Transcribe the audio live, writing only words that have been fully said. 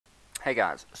Hey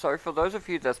guys, so for those of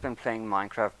you that's been playing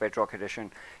Minecraft Bedrock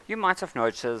Edition, you might have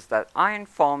noticed that iron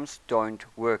farms don't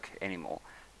work anymore.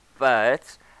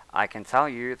 But I can tell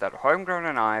you that Homegrown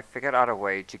and I figured out a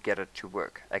way to get it to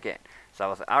work again. So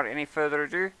without any further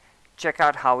ado, check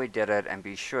out how we did it and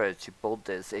be sure to build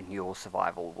this in your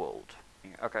survival world.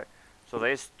 Okay, so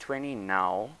there's 20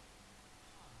 now.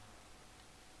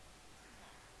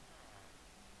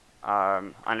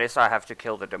 Unless I have to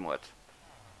kill the dimwit.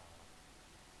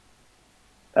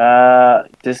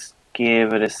 Just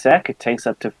give it a sec. It takes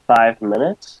up to 5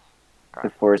 minutes Okay.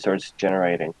 before it starts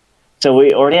generating. So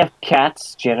we already have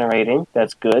cats generating.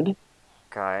 That's good.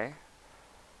 Okay.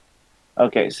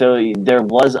 Okay, so there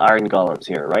was iron golems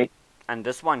here, right? And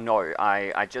this one, no.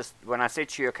 I just, when I said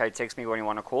to you, okay, text me when you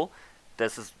want to call,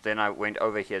 then I went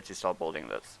over here to start building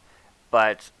this.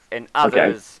 But Okay.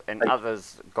 in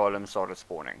others, golems started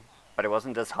spawning. But it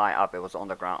wasn't this high up, it was on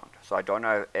the ground. So I don't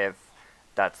know if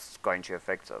that's going to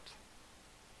affect it.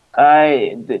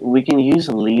 We can use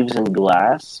leaves and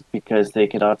glass because they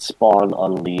cannot spawn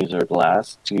on leaves or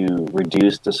glass to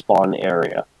reduce the spawn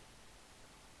area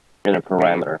in a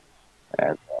parameter.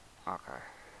 And Okay.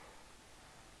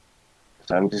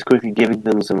 so I'm just quickly giving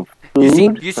them some You see,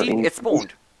 food you for see, it increase.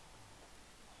 spawned.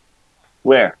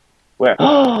 Where? Where?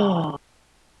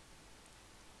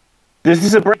 This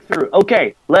is a breakthrough.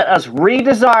 Okay, let us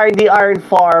redesign the iron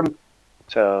farm.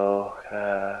 So,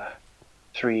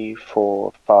 3,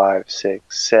 4, 5,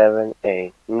 6, 7,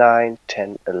 8, 9,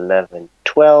 10, 11,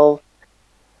 12.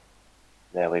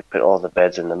 Then we put all the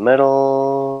beds in the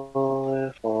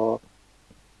middle. 4,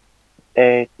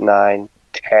 8, 9,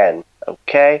 10.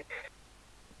 Okay.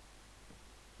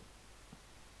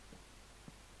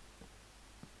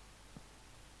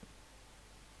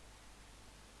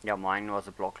 Yeah, mine was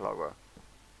a block lower.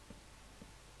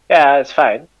 Yeah, it's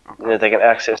fine. Okay. They can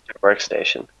access your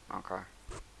workstation. Okay.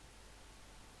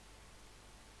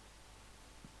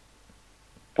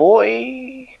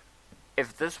 Boy,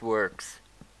 If this works,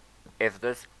 if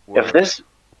this if works, this,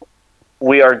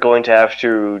 we are going to have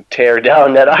to tear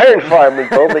down that iron farm and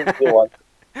build a new one.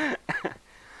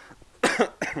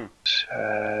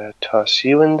 Toss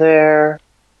you in there.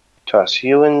 Toss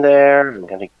you in there. I'm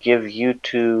going to give you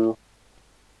two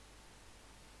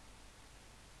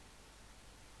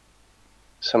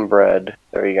some bread.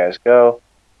 There you guys go.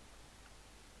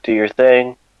 Do your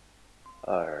thing.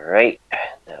 Alright.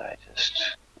 Then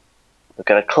I'm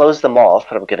going to close them off,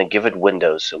 but I'm going to give it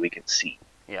windows so we can see.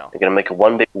 yeah. I'm going to make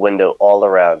one big window all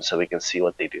around so we can see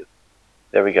what they do.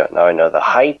 There we go. Now I know the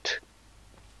height.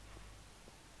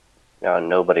 Now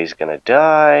nobody's going to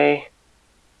die.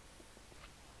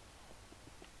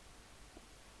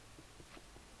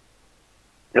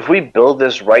 If we build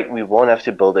this right, we won't have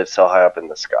to build it so high up in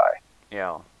the sky.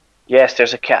 Yeah. Yes,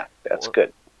 there's a cat. That's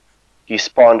good. He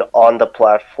spawned on the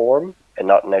platform and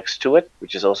not next to it,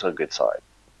 which is also a good sign.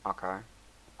 Okay.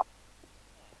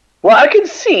 Well, I can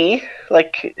see,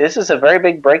 like, this is a very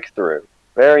big breakthrough.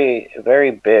 Very,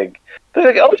 very big. But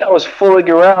like, oh, I was fooling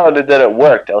around and then it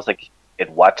worked. I was like, it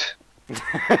what?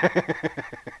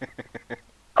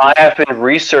 I have been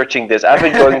researching this. I've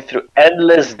been going through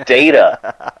endless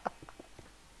data.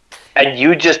 And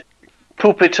you just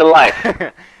poop it to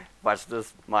life. Watch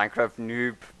this Minecraft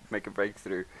noob make a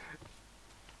breakthrough.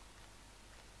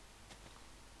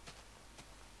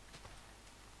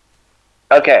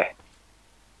 Okay.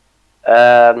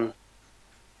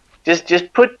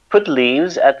 Just put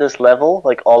leaves at this level,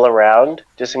 like all around.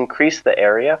 Just increase the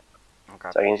area, Okay.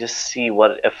 so I can just see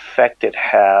what effect it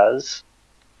has.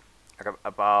 Okay,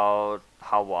 about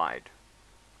how wide?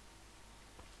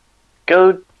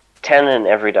 Go 10 in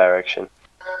every direction.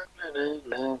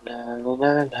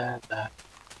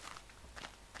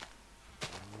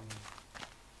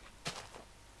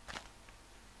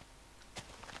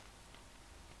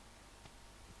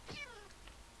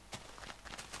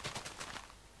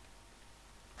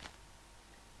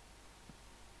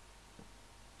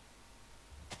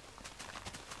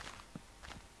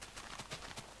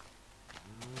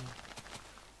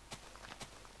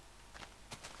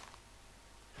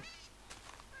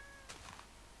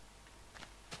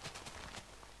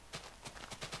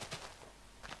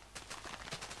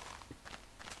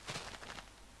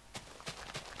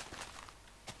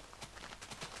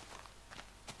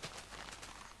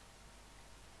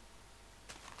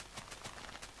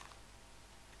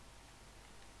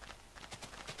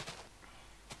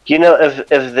 You know, if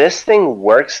this thing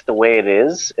works the way it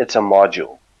is, it's a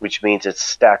module, which means it's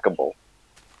stackable.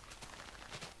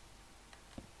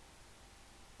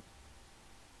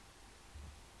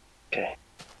 Okay.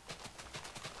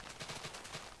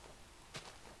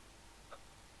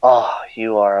 Oh,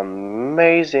 You are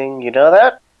amazing. You know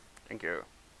that? Thank you.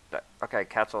 Okay,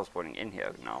 cats are spawning in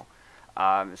here now.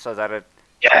 So that it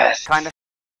Yes. kind of.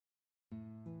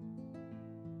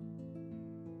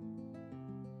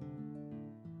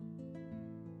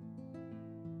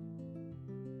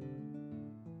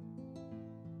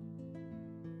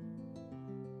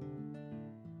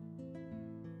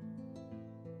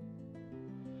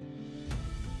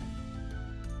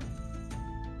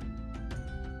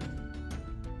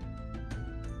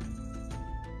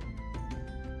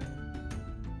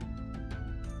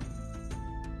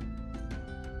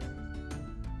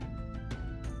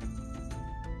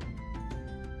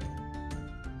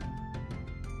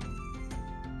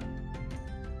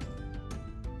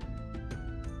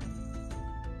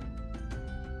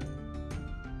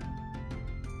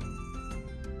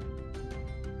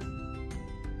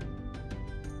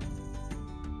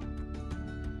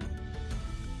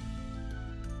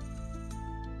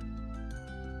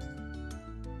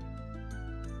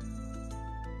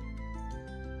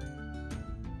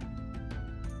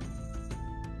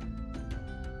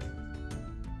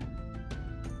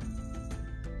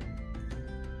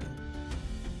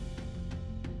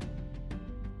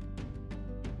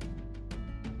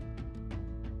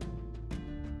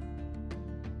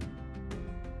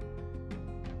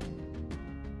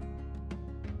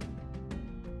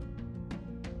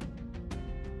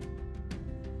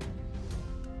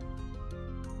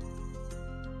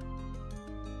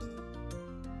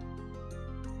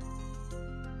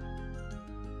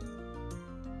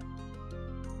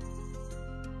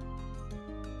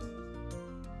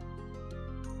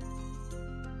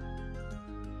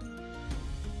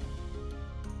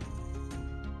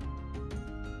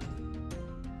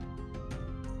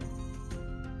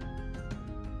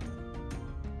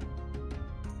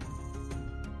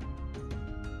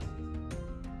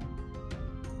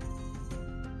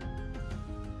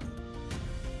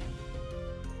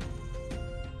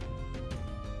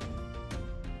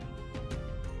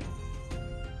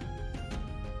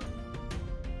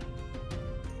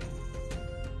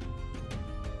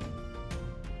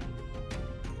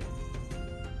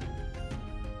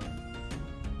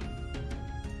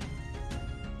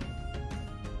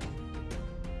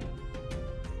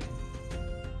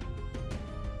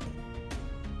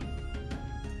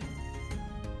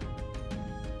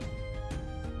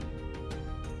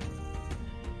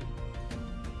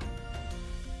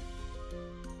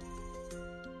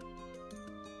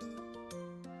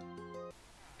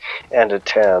 And a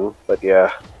 10, but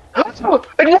yeah. It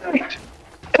worked!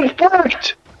 It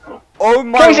worked! Oh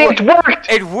my Crazy, word. it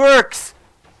worked! It works!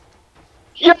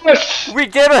 Yes! We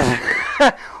did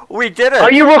it! We did it!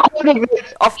 Are you recording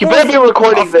this? You better be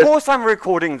recording this. Of course I'm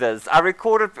recording this. I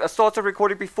started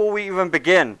recording before we even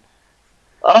begin.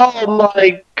 Oh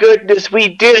my goodness, we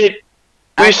did it!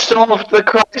 We solved the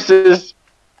crisis!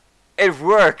 It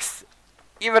works!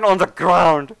 Even on the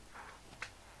ground!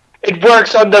 It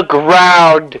works on the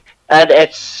ground! And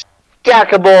it's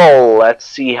stackable! Let's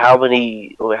see how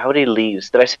many leaves.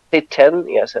 Did I say 10?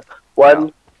 Yes.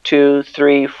 1, 2,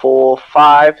 3, 4,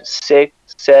 5, 6,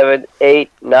 7,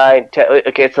 8, 9, 10.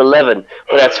 Okay, it's 11.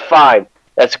 But that's fine.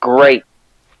 That's great.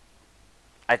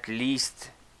 At least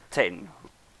 10,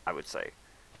 I would say.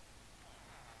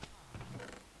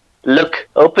 Look,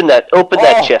 open that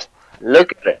that chest.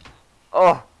 Look at it.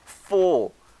 Oh,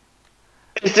 4.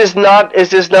 Is this not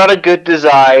a good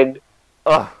design?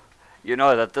 Oh, you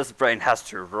know that this brain has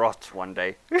to rot one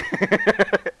day.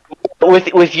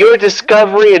 With your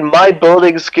discovery and my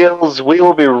building skills, we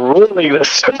will be ruling the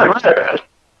server.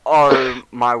 Oh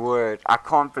my word, I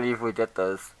can't believe we did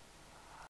this.